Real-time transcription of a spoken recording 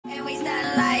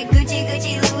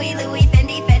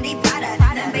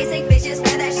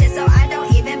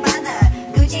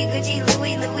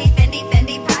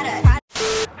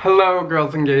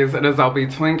girls and gays, it is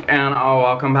LBtwink and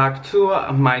welcome back to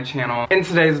my channel. In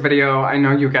today's video, I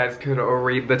know you guys could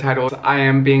read the title. I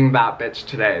am being that bitch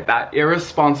today, that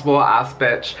irresponsible ass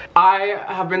bitch. I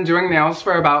have been doing nails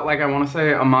for about like I want to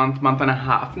say a month and a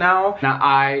half now. Now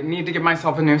I need to give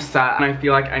myself a new set and I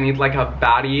feel like I need like a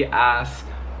baddie ass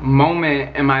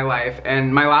moment in my life,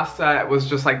 and my last set was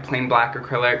just like plain black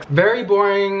acrylics. Very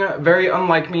boring, very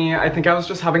unlike me. I think I was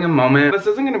just having a moment. This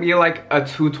isn't gonna be like a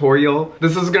tutorial.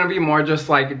 This is gonna be more just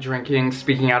like drinking,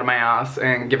 speaking out of my ass,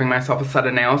 and giving myself a set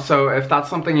of nails. So if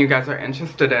that's something you guys are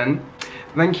interested in,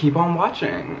 then keep on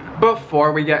watching.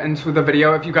 Before we get into the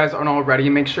video, if you guys aren't already,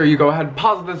 make sure you go ahead,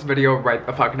 pause this video right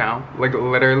the fuck now. Like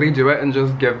literally do it and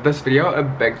just give this video a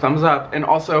big thumbs up. And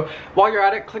also, while you're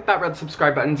at it, click that red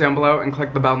subscribe button down below and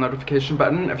click the bell notification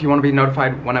button if you want to be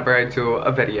notified whenever I do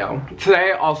a video.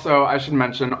 Today, also, I should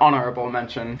mention, honorable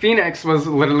mention, Phoenix was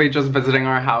literally just visiting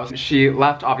our house. She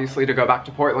left, obviously, to go back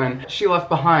to Portland. She left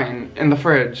behind in the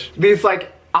fridge these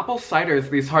like apple ciders,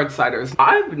 these hard ciders.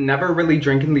 I've never really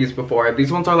drinking these before.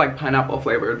 These ones are like pineapple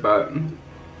flavored, but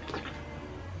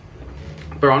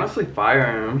they're honestly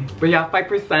fire. But yeah,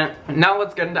 5%. Now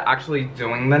let's get into actually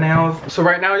doing the nails. So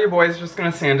right now your boy's just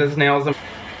gonna sand his nails.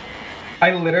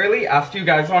 I literally asked you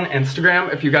guys on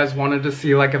Instagram if you guys wanted to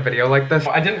see like a video like this.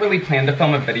 I didn't really plan to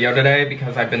film a video today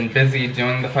because I've been busy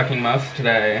doing the fucking most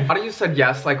today. A lot of you said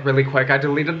yes like really quick. I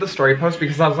deleted the story post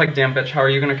because I was like, damn bitch, how are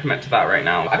you gonna commit to that right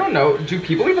now? I don't know, do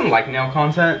people even like nail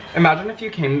content? Imagine if you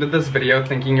came to this video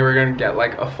thinking you were gonna get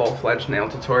like a full-fledged nail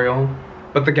tutorial,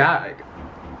 but the gag.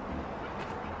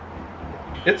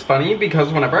 It's funny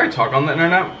because whenever I talk on the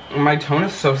internet, my tone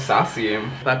is so sassy.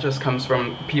 That just comes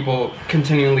from people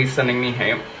continually sending me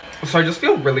hate. So I just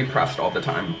feel really pressed all the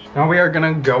time. Now we are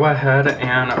gonna go ahead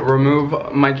and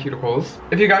remove my cuticles.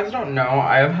 If you guys don't know,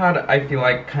 I have had, I feel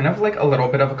like, kind of like a little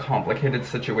bit of a complicated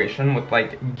situation with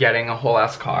like getting a whole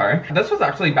ass car. This was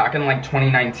actually back in like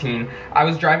 2019. I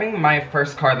was driving my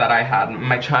first car that I had,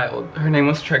 my child. Her name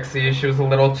was Trixie. She was a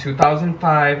little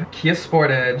 2005 Kia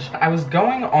Sportage. I was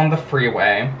going on the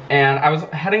freeway and I was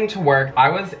heading to work. I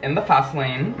was in the fast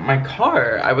lane. My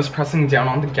car, I was pressing down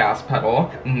on the gas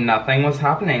pedal. Nothing was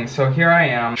happening. So here I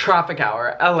am, traffic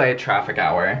hour, LA traffic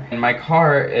hour, and my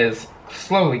car is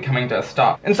slowly coming to a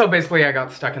stop. And so basically I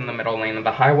got stuck in the middle lane of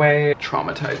the highway.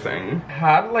 Traumatizing.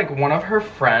 Had like one of her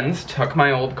friends took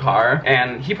my old car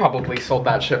and he probably sold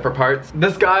that shit for parts.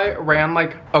 This guy ran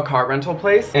like a car rental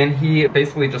place and he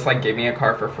basically just like gave me a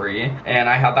car for free, and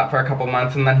I had that for a couple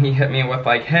months, and then he hit me with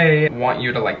like, hey, want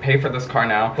you to like pay for this car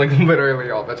now. Like literally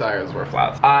all the tires were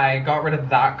flat. I got rid of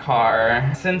that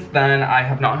car. Since then I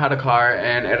have not had a car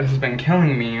and it has been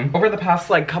killing me. Over the past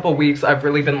like couple weeks I've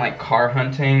really been like car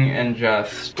hunting and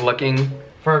just looking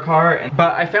for a car,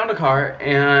 but I found a car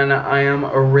and I am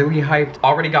really hyped.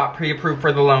 Already got pre-approved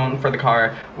for the loan for the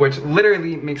car, which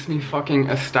literally makes me fucking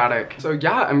ecstatic. So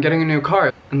yeah, I'm getting a new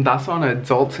car, and that's on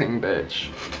adulting, bitch.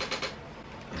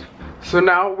 So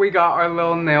now we got our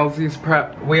little nailsies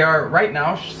prepped. We are right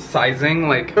now sizing,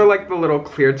 like, they're like the little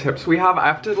clear tips we have. I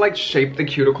have to like shape the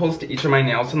cuticles to each of my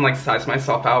nails and like size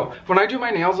myself out. When I do my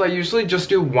nails, I usually just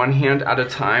do one hand at a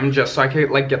time just so I can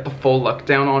like get the full look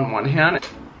down on one hand.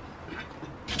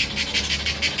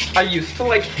 I used to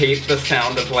like hate the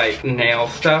sound of like nail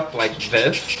stuff like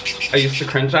this. I used to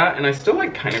cringe at, and I still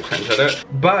like kind of cringe at it.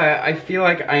 But I feel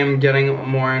like I am getting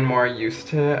more and more used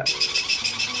to it.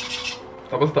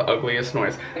 That was the ugliest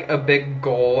noise. A big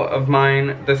goal of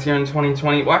mine this year in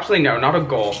 2020, well actually no, not a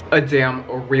goal, a damn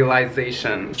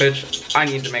realization. Bitch, I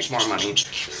need to make more money.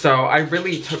 So I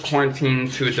really took quarantine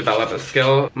to develop a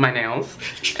skill, my nails,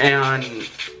 and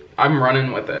I'm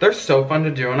running with it. They're so fun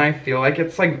to do, and I feel like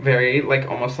it's like very like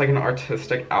almost like an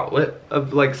artistic outlet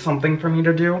of like something for me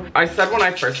to do. I said when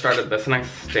I first started this, and I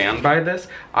stand by this,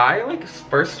 I like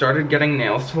first started getting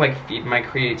nails to like feed my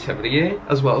creativity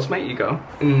as well as my ego.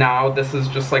 Now this is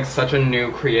just like such a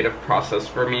new creative process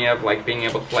for me of like being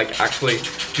able to like actually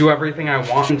do everything I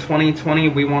want. In 2020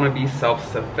 we want to be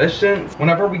self-sufficient.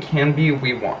 Whenever we can be,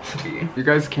 we want to be. You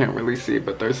guys can't really see,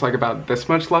 but there's like about this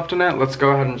much left in it. Let's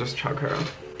go ahead and just chug her.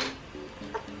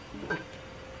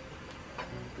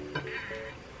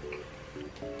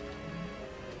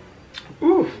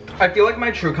 Ooh, I feel like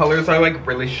my true colors are like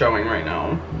really showing right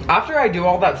now. After I do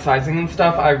all that sizing and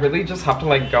stuff, I really just have to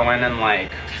like go in and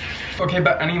like... Okay,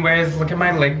 but anyways, look at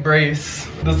my leg brace.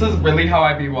 This is really how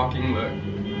I be walking,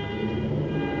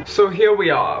 look. So here we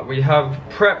are. We have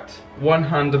prepped one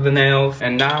hand of the nails,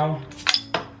 and now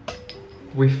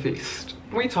we feast.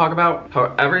 we talk about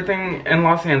how everything in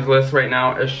Los Angeles right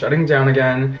now is shutting down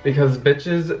again because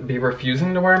bitches be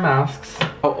refusing to wear masks.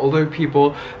 Older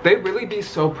people, they really be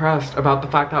so pressed about the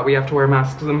fact that we have to wear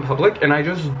masks in public, and I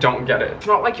just don't get it. It's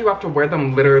not like you have to wear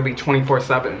them literally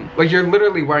 24/7. Like, you're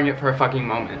literally wearing it for a fucking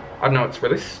moment. I don't know, it's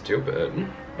really stupid.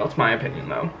 That's my opinion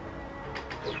though.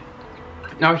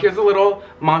 Now here's a little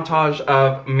montage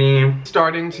of me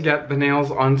starting to get the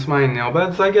nails onto my nail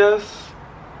beds, I guess.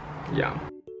 Yeah.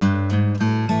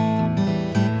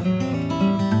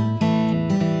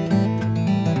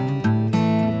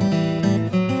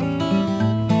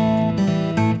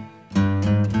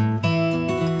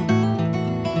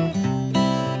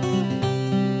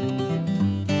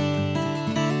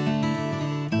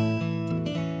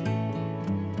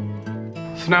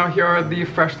 So now here are the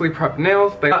freshly prepped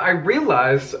nails. I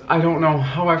realized, I don't know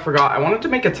how I forgot, I wanted to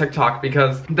make a TikTok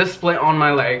because this split on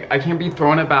my leg, I can't be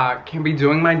throwing it back, can't be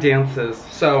doing my dances.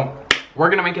 So we're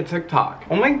gonna make a TikTok.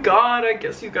 Oh my god, I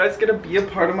guess you guys get to be a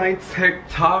part of my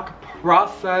TikTok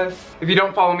process. If you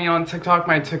don't follow me on TikTok,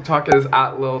 my TikTok is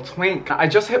at LBtwink. I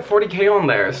just hit 40K on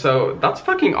there, so that's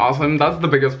fucking awesome. That's the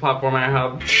biggest platform I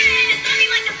have.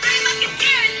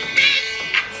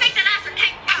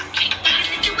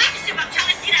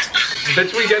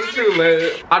 Bitch, we getting too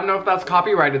lit. I don't know if that's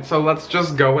copyrighted, so let's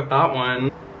just go with that one.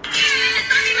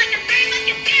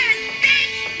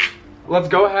 Let's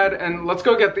go ahead and let's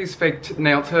go get these fake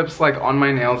nail tips like on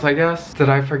my nails, I guess. Did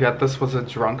I forget this was a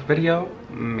drunk video?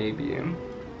 Maybe.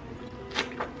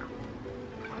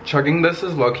 Chugging this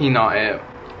is low-key not it.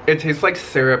 It tastes like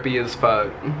syrupy as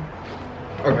fuck.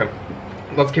 Okay.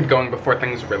 Let's keep going before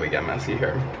things really get messy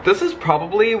here. This is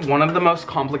probably one of the most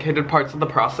complicated parts of the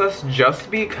process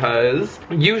just because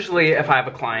usually if I have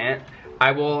a client,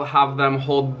 I will have them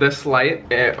hold this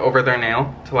light over their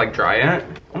nail to like dry it.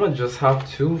 I'm gonna just have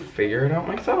to figure it out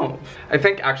myself. I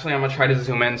think actually I'm gonna try to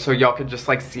zoom in so y'all could just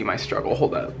like see my struggle.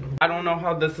 Hold up. I don't know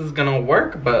how this is gonna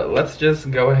work, but let's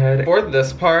just go ahead. For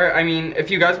this part, I mean,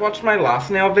 if you guys watched my last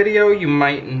nail video, you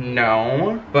might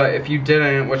know. But if you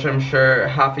didn't, which I'm sure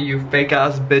half of you fake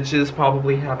ass bitches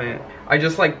probably haven't. I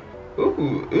just like,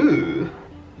 ooh.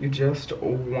 You just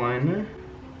 1,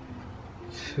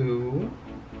 2,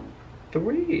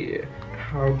 3.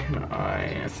 How can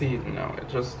I see? No,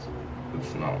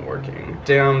 it's not working.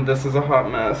 Damn, this is a hot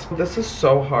mess. This is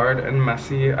so hard and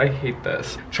messy. I hate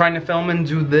this. Trying to film and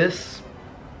do this,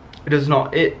 it is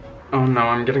not it. Oh no,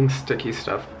 I'm getting sticky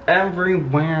stuff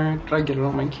everywhere. Did I get it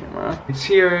on my camera?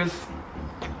 Tears.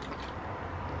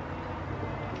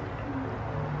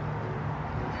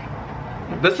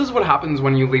 This is what happens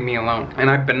when you leave me alone. And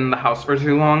I've been in the house for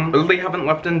too long. Literally haven't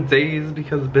left in days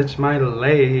because bitch, my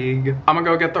leg. I'm gonna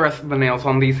go get the rest of the nails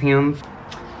on these hands.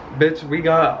 Bitch, we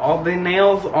got all the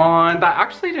nails on. That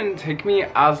actually didn't take me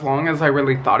as long as I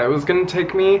really thought it was gonna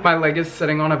take me. My leg is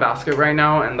sitting on a basket right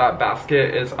now and that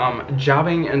basket is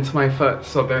jabbing into my foot.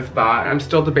 So there's that. I'm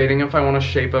still debating if I wanna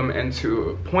shape them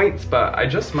into points, but I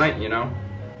just might, you know.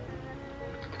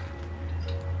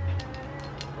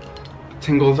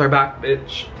 Tingles are back,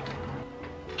 bitch.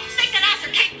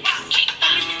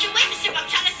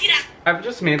 I've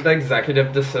just made the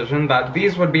executive decision that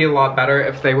these would be a lot better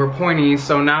if they were pointy,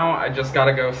 so now I just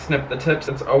gotta go snip the tips.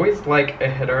 It's always like a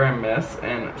hit or a miss,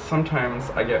 and sometimes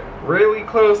I get really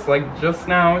close, like just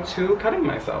now, to cutting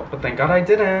myself. But thank God I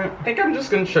didn't. I think I'm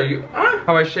just gonna show you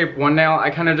how I shape one nail.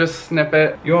 I kind of just snip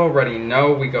it. You already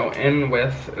know we go in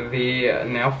with the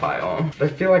nail file. I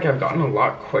feel like I've gotten a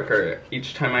lot quicker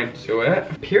each time I do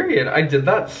it. Period. I did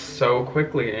that so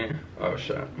quickly. Oh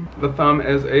shit. The thumb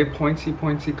is a pointy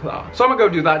claw. So I'm gonna go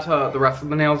do that to the rest of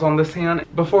the nails on this hand.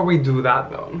 Before we do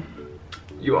that though,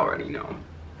 you already know.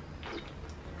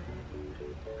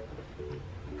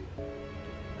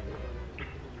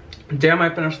 Damn,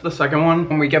 I finished the second one.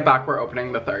 When we get back, we're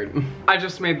opening the third. I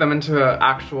just made them into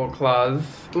actual claws.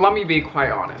 Let me be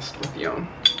quite honest with you.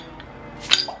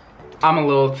 I'm a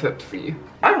little tipsy.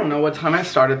 I don't know what time I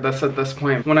started this at this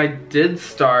point. When I did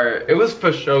start, it was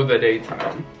for show the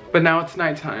daytime. But now it's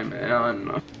nighttime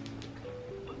and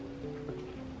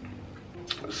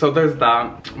so there's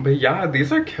that. But yeah,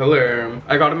 these are killer.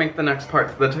 I gotta make the next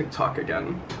part to the TikTok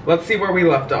again. Let's see where we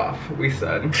left off. We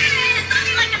said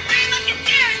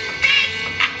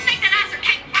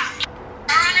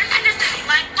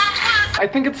I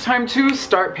think it's time to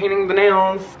start painting the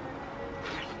nails.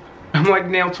 I'm like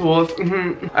nail tools.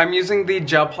 I'm using the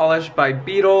gel polish by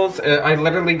Beetles. I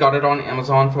literally got it on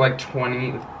Amazon for like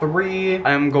 $23.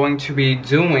 I'm going to be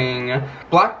doing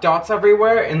black dots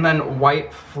everywhere and then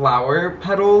white flower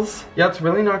petals. Yeah, it's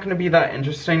really not going to be that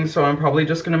interesting, so I'm probably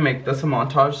just going to make this a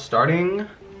montage starting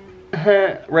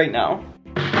right now.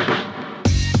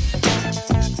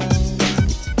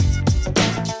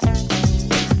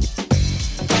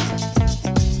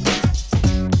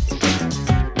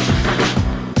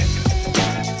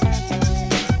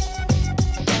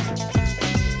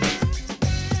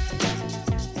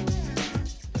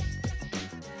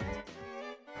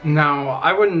 Now,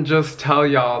 I wouldn't just tell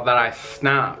y'all that I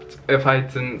snapped if I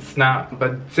didn't snap,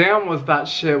 but damn was that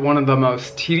shit one of the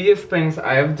most tedious things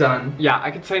I have done. Yeah,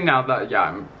 I could say now that, yeah,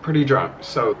 I'm pretty drunk,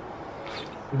 so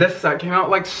this set came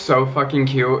out like so fucking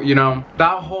cute, you know?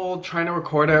 That whole trying to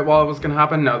record it while it was gonna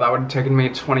happen, no, that would have taken me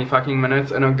 20 fucking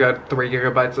minutes and a good 3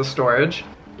 gigabytes of storage.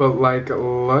 But like,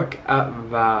 look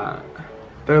at that.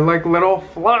 They're like little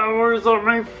flowers on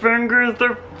my fingers,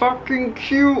 they're fucking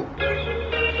cute.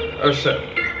 Oh shit.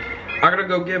 I gotta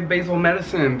go give Basil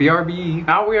medicine, BRB.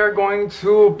 Now we are going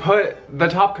to put the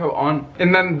top coat on.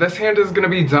 And then this hand is gonna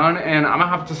be done and I'm gonna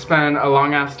have to spend a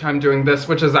long ass time doing this,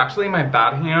 which is actually my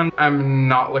bad hand. I'm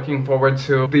not looking forward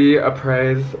to the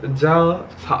Apres gel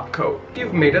top coat. If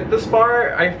you've made it this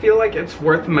far, I feel like it's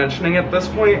worth mentioning at this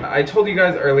point. I told you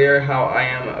guys earlier how I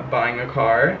am buying a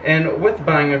car. And with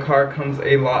buying a car comes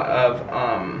a lot of,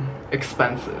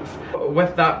 expenses.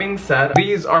 With that being said,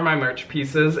 these are my merch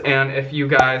pieces, and if you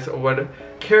guys would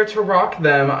care to rock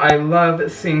them, I love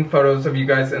seeing photos of you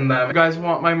guys in them. If you guys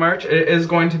want my merch, it is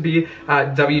going to be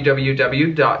at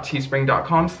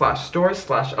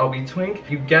www.teespring.com/store/LBtwink.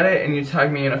 You get it and you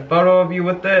tag me in a photo of you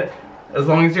with it. As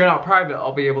long as you're not private,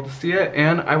 I'll be able to see it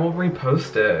and I will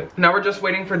repost it. Now we're just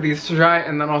waiting for these to dry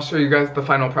and then I'll show you guys the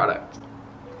final product.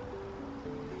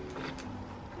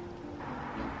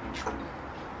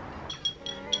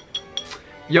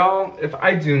 Y'all, if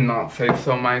I do not say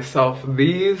so myself,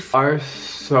 these are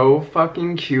so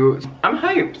fucking cute. I'm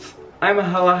hyped. I'm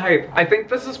hella hyped. I think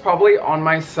this is probably on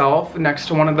myself next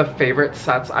to one of the favorite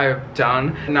sets I've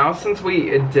done. Now since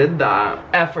we did that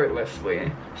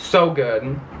effortlessly, so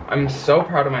good. I'm so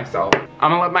proud of myself.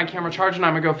 I'm gonna let my camera charge and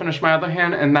I'm gonna go finish my other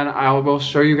hand and then I will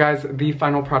show you guys the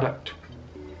final product.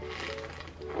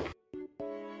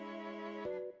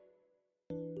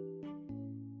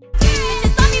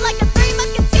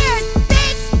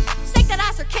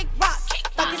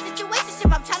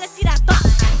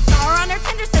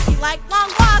 Like long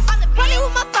walks, running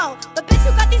with my phone. But bitch, who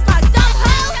got these locked up,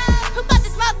 ho? Who bought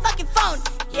this motherfucking phone?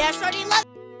 Yeah, shorty love.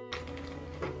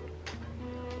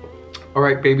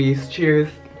 Alright, babies, cheers.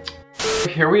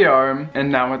 Here we are,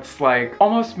 and now it's like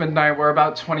almost midnight. We're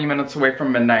about 20 minutes away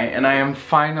from midnight, and I am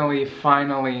finally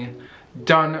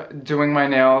done doing my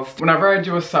nails. Whenever I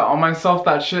do a set on myself,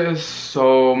 that shit is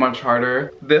so much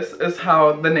harder. This is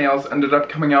how the nails ended up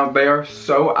coming out. They are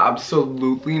so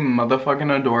absolutely motherfucking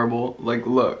adorable. Like,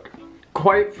 look.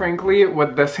 Quite frankly,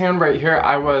 with this hand right here,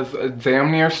 I was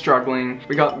damn near struggling.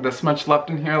 We got this much left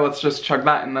in here. Let's just chug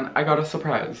that, and then I got a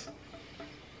surprise.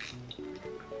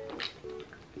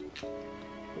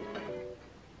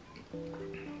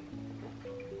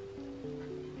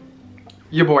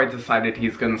 Your boy decided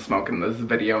he's gonna smoke in this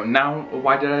video. Now,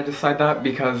 why did I decide that?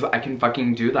 Because I can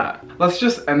fucking do that. Let's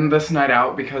just end this night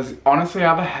out because honestly I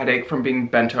have a headache from being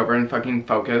bent over and fucking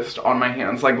focused on my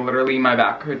hands. Like literally my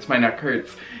back hurts, my neck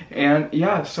hurts. And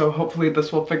yeah, so hopefully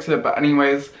this will fix it. But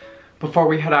anyways, before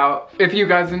we head out, if you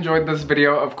guys enjoyed this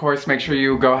video, of course, make sure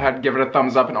you go ahead and give it a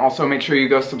thumbs up and also make sure you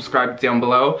go subscribe down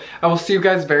below. I will see you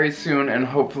guys very soon and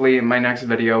hopefully my next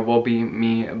video will be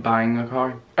me buying a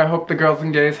car. I hope the girls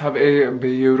and gays have a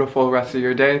beautiful rest of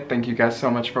your day. Thank you guys so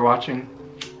much for watching.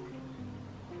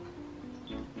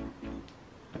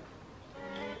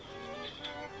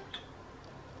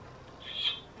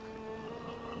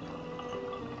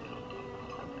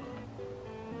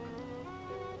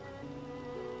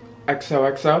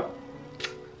 XOXO,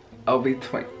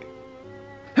 LBtwink.